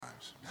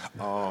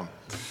Um,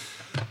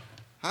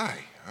 Hi,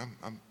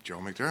 I'm Joe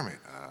McDermott.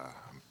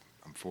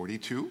 I'm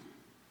 42,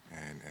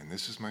 and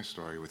this is my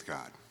story with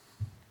God.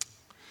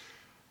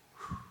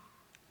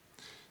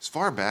 As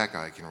far back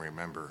I can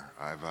remember,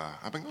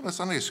 I've been going to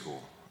Sunday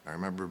school. I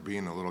remember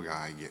being a little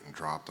guy getting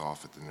dropped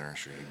off at the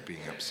nursery,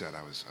 being upset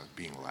I was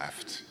being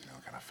left,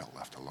 kind of felt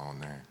left alone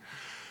there.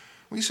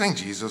 We sang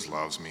Jesus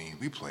Loves Me,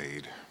 we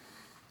played.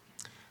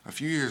 A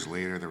few years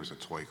later, there was a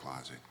toy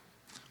closet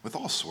with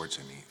all sorts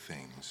of neat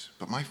things,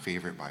 but my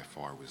favorite by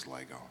far was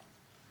Lego.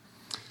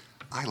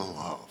 I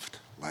loved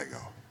Lego.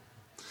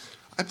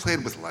 I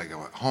played with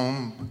Lego at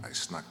home. I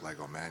snuck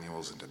Lego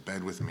manuals into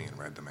bed with me and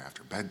read them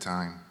after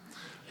bedtime.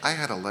 I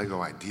had a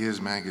Lego Ideas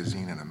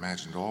magazine and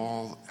imagined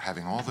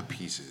having all the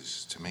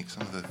pieces to make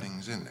some of the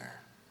things in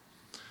there.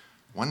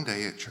 One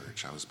day at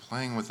church, I was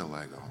playing with a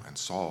Lego and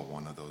saw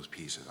one of those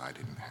pieces I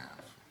didn't have.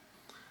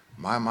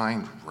 My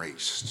mind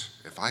raced.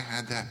 If I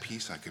had that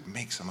piece, I could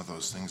make some of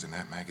those things in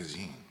that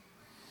magazine.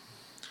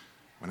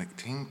 When it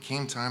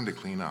came time to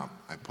clean up,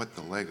 I put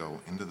the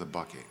Lego into the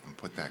bucket and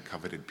put that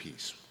coveted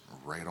piece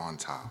right on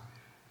top.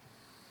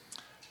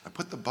 I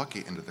put the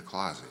bucket into the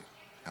closet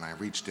and I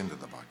reached into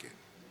the bucket.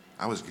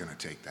 I was going to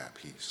take that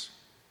piece.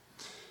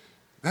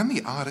 Then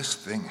the oddest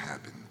thing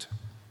happened.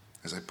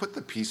 As I put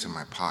the piece in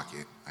my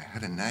pocket, I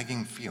had a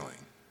nagging feeling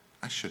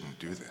I shouldn't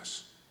do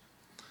this.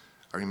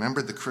 I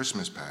remembered the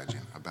Christmas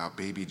pageant about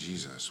baby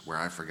Jesus where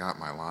I forgot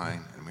my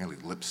line and merely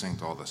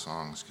lip-synced all the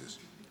songs because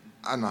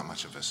I'm not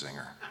much of a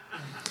singer.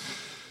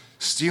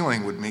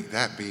 Stealing would make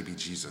that baby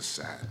Jesus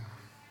sad,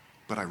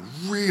 but I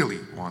really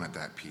wanted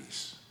that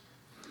piece.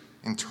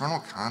 Internal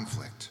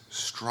conflict,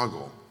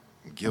 struggle,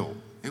 guilt,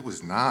 it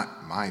was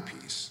not my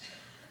piece.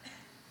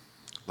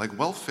 Like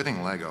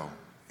well-fitting Lego,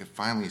 it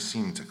finally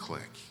seemed to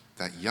click.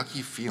 That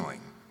yucky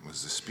feeling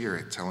was the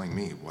spirit telling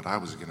me what I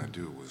was going to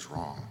do was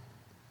wrong.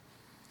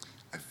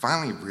 I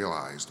finally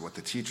realized what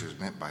the teachers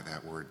meant by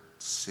that word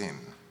sin.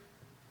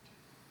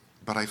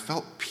 But I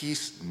felt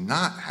peace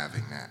not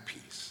having that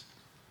peace.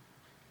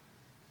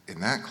 In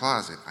that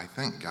closet, I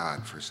thank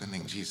God for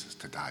sending Jesus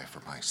to die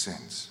for my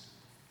sins.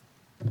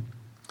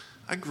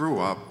 I grew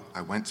up,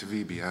 I went to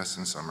VBS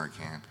and summer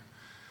camp.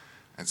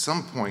 At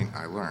some point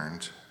I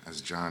learned,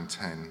 as John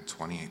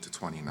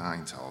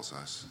 10:28-29 tells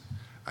us,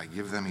 I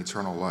give them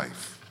eternal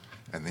life,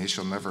 and they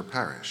shall never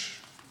perish.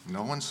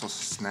 No one shall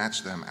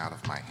snatch them out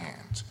of my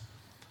hand.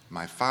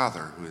 My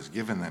Father, who has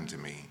given them to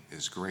me,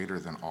 is greater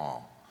than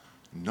all.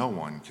 No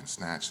one can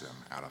snatch them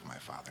out of my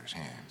Father's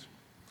hand.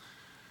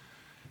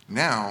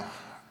 Now,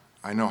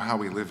 I know how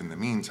we live in the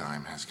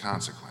meantime has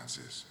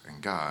consequences,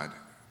 and God,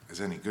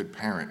 as any good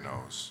parent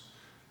knows,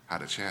 how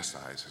to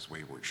chastise his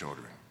wayward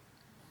children.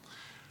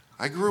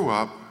 I grew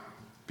up,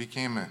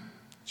 became a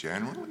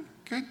generally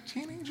good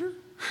teenager,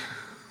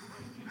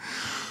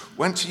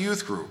 went to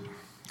youth group,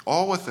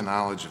 all with the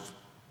knowledge of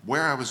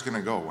where I was going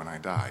to go when I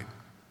died.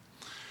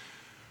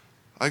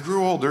 I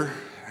grew older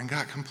and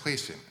got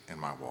complacent in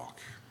my walk.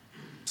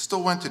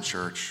 Still went to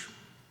church,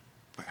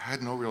 but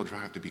had no real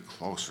drive to be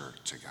closer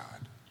to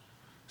God.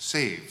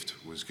 Saved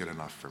was good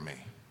enough for me.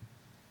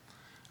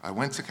 I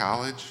went to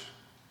college.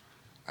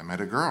 I met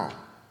a girl.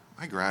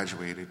 I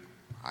graduated.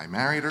 I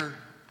married her.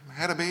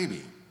 Had a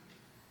baby.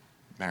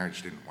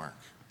 Marriage didn't work.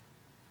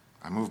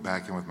 I moved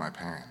back in with my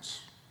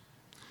parents.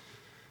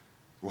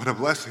 What a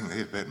blessing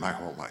they've been my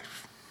whole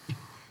life.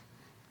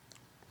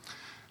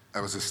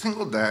 I was a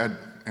single dad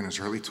in his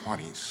early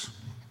 20s,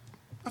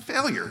 a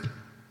failure.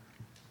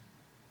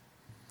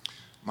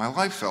 My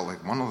life felt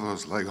like one of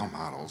those Lego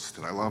models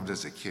that I loved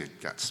as a kid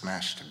got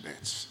smashed to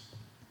bits.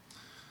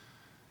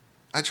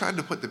 I tried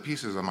to put the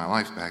pieces of my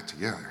life back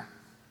together.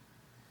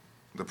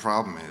 The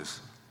problem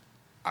is,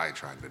 I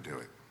tried to do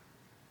it.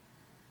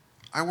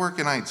 I work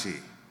in IT.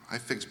 I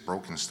fix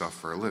broken stuff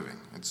for a living.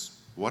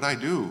 It's what I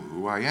do,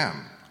 who I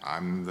am.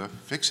 I'm the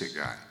fix-it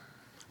guy.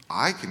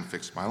 I can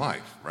fix my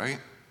life, right?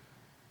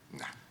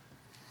 Nah.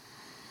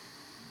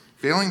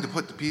 Failing to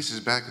put the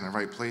pieces back in the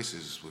right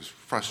places was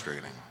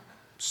frustrating,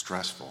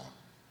 stressful,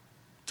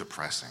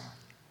 depressing.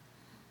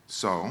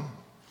 So,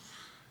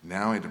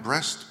 now a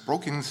depressed,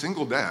 broken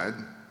single dad,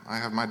 I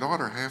have my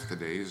daughter half the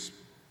days,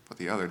 but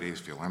the other days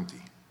feel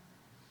empty.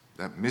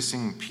 That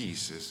missing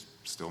piece is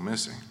still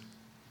missing.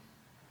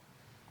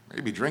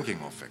 Maybe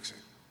drinking will fix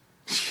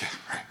it. Yeah,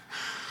 right.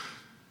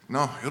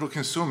 No, it'll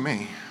consume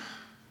me.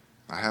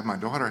 I have my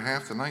daughter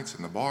half the nights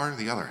in the bar,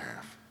 the other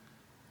half.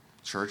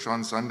 Church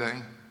on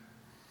Sunday,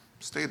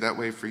 stayed that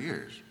way for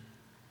years.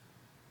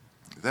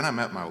 Then I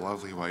met my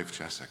lovely wife,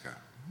 Jessica.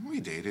 We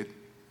dated.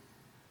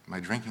 My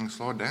drinking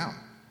slowed down.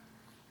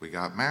 We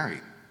got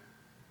married.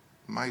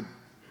 My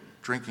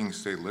drinking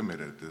stayed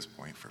limited at this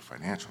point for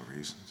financial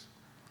reasons.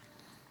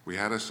 We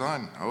had a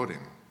son,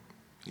 Odin.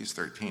 He's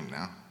 13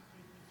 now.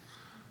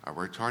 I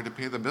worked hard to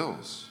pay the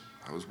bills.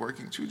 I was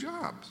working 2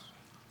 jobs.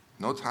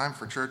 No time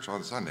for church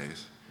on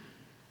Sundays.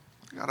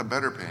 I got a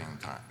better paying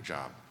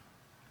job.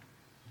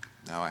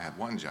 Now I had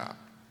 1 job.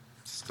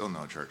 Still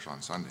no church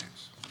on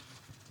Sundays.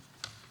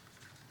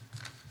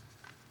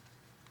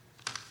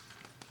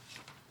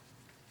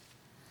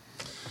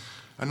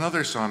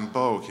 Another son,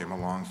 Bo, came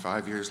along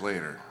 5 years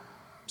later.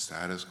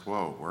 Status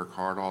quo, work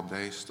hard all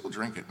day, still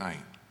drink at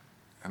night.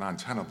 An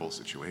untenable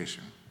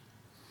situation.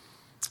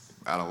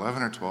 About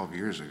 11 or 12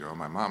 years ago,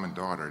 my mom and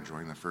daughter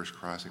joined the First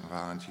Crossing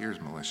Volunteers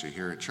militia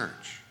here at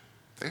church.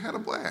 They had a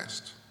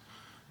blast.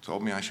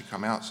 Told me I should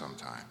come out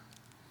sometime.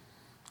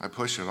 I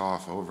pushed it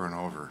off over and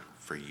over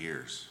for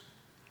years.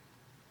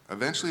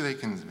 Eventually they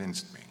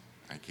convinced me.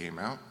 I came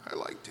out, I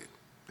liked it.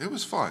 It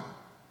was fun.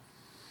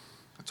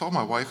 I told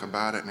my wife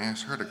about it and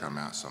asked her to come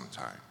out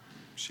sometime.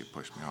 She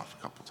pushed me off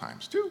a couple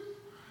times too.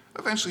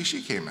 Eventually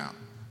she came out.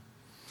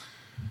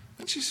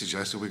 Then she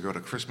suggested we go to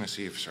Christmas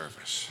Eve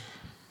service.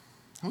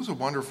 It was a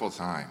wonderful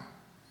time,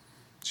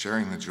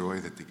 sharing the joy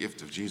that the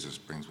gift of Jesus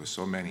brings with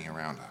so many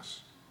around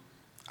us.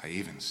 I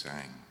even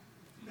sang.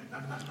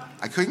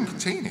 I couldn't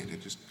contain it.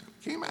 It just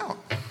came out.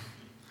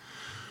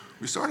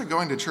 We started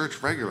going to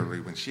church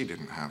regularly when she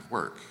didn't have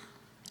work.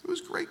 It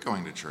was great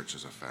going to church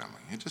as a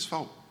family. It just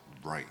felt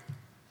right.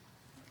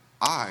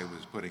 I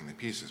was putting the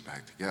pieces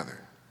back together.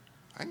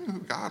 I knew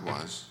who God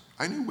was.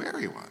 I knew where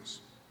he was.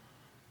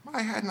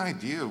 I had an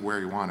idea of where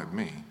he wanted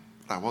me,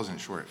 but I wasn't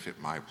sure it fit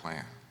my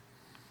plan.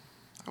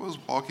 I was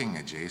walking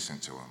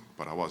adjacent to him,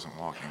 but I wasn't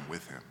walking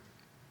with him.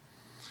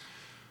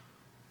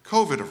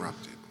 COVID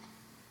erupted.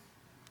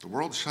 The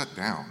world shut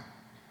down.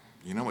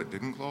 You know what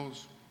didn't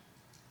close?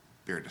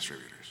 Beer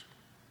distributors.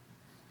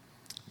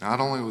 Not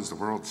only was the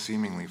world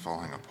seemingly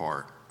falling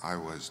apart, I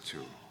was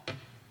too.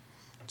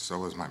 So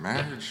was my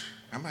marriage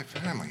and my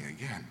family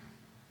again.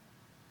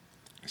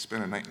 I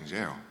spent a night in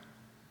jail.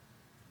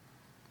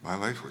 My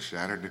life was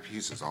shattered to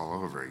pieces all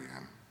over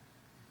again.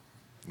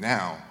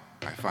 Now,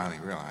 I finally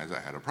realized I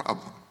had a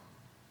problem.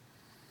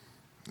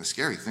 The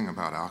scary thing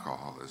about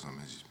alcoholism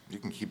is you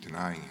can keep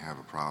denying you have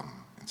a problem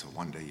until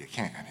one day you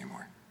can't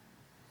anymore.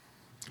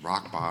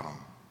 Rock bottom,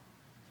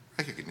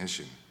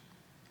 recognition.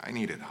 I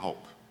needed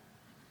help.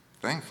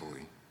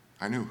 Thankfully,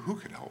 I knew who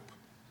could help.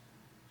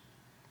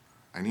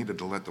 I needed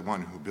to let the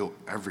one who built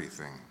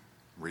everything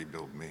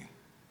rebuild me.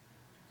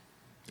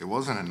 It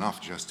wasn't enough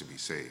just to be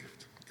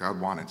saved. God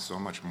wanted so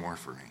much more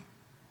for me.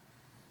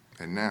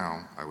 And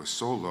now I was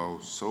so low,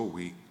 so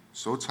weak,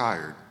 so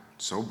tired,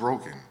 so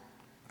broken,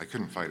 I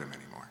couldn't fight him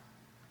anymore.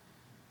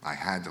 I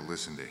had to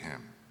listen to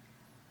him.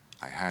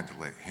 I had to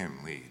let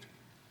him lead.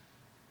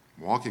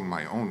 Walking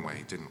my own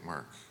way didn't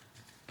work.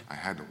 I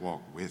had to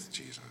walk with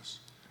Jesus.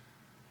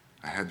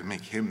 I had to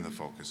make him the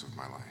focus of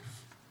my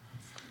life.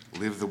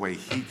 Live the way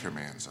he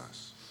commands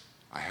us.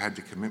 I had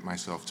to commit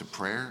myself to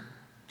prayer,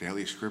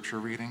 daily scripture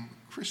reading,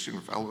 Christian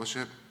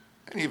fellowship,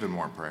 and even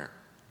more prayer.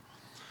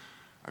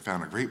 I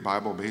found a great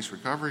Bible-based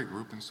recovery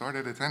group and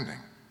started attending.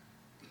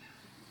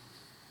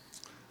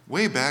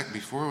 Way back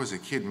before I was a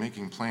kid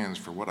making plans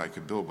for what I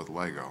could build with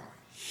Lego,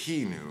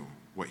 he knew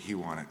what he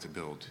wanted to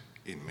build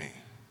in me.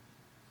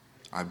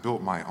 I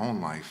built my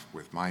own life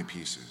with my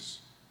pieces.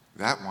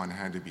 That one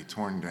had to be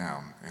torn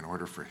down in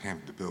order for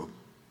him to build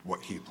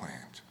what he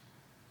planned.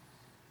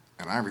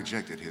 And I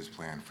rejected his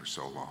plan for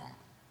so long.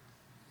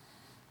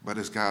 But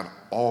as God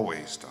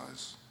always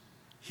does,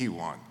 he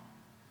won.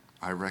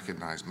 I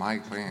recognized my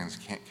plans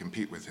can't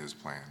compete with his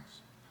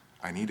plans.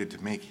 I needed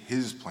to make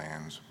his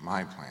plans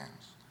my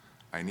plans.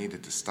 I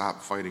needed to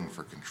stop fighting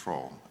for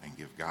control and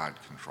give God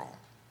control.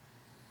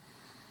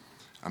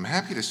 I'm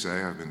happy to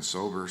say I've been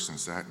sober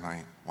since that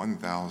night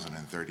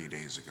 1,030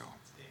 days ago.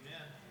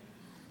 Amen.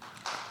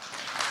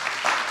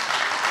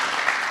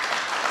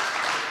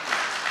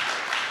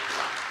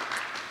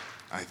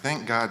 I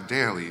thank God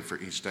daily for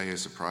each day of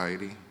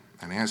sobriety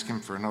and ask him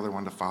for another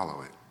one to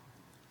follow it.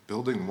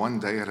 Building one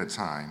day at a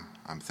time,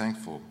 I'm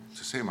thankful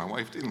to say my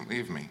wife didn't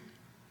leave me.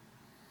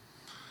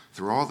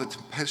 Through all the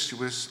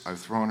tempestuous I've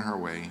thrown her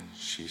way,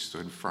 she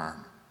stood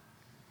firm.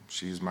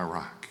 She's my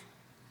rock.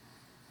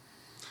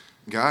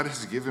 God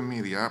has given me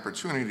the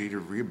opportunity to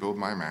rebuild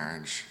my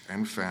marriage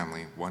and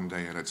family one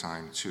day at a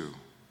time too,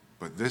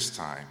 but this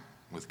time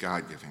with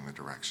God giving the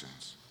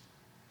directions.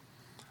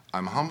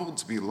 I'm humbled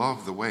to be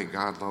loved the way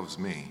God loves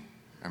me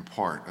and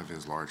part of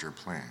his larger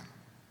plan.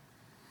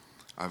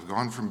 I've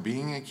gone from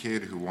being a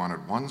kid who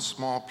wanted one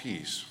small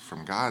piece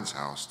from God's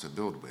house to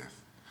build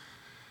with,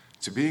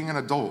 to being an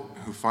adult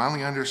who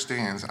finally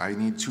understands I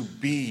need to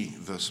be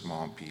the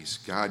small piece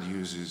God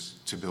uses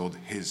to build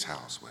his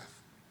house with.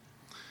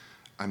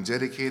 I'm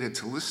dedicated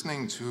to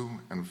listening to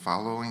and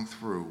following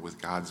through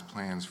with God's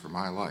plans for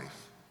my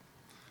life.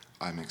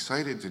 I'm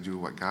excited to do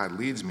what God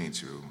leads me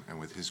to, and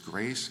with his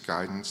grace,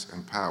 guidance,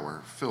 and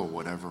power, fill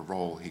whatever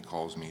role he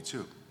calls me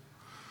to.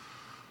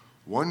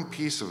 One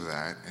piece of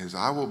that is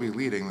I will be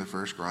leading the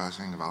First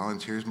Crossing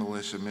Volunteers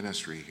Militia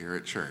Ministry here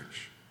at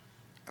church,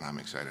 and I'm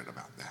excited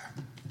about that.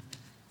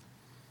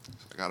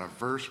 So I got a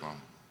verse, I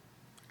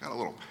got a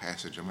little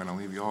passage I'm going to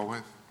leave you all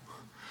with.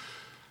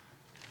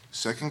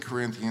 2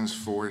 Corinthians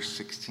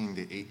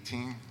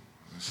 4:16-18.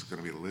 This is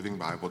going to be the Living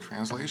Bible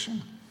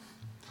translation.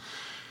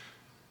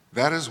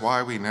 That is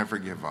why we never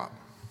give up.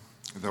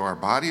 Though our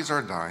bodies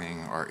are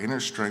dying, our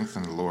inner strength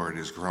in the Lord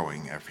is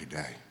growing every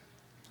day.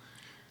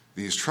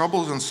 These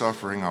troubles and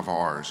suffering of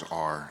ours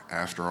are,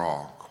 after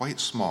all, quite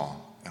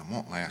small and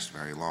won't last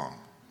very long.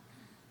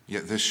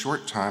 Yet this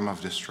short time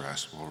of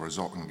distress will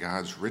result in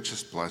God's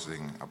richest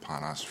blessing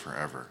upon us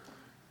forever.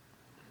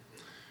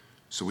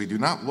 So we do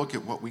not look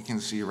at what we can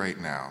see right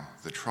now,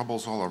 the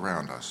troubles all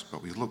around us,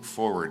 but we look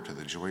forward to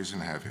the joys in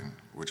heaven,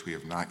 which we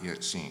have not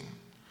yet seen.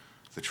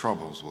 The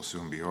troubles will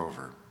soon be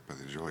over, but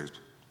the joys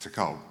to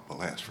come will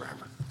last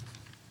forever.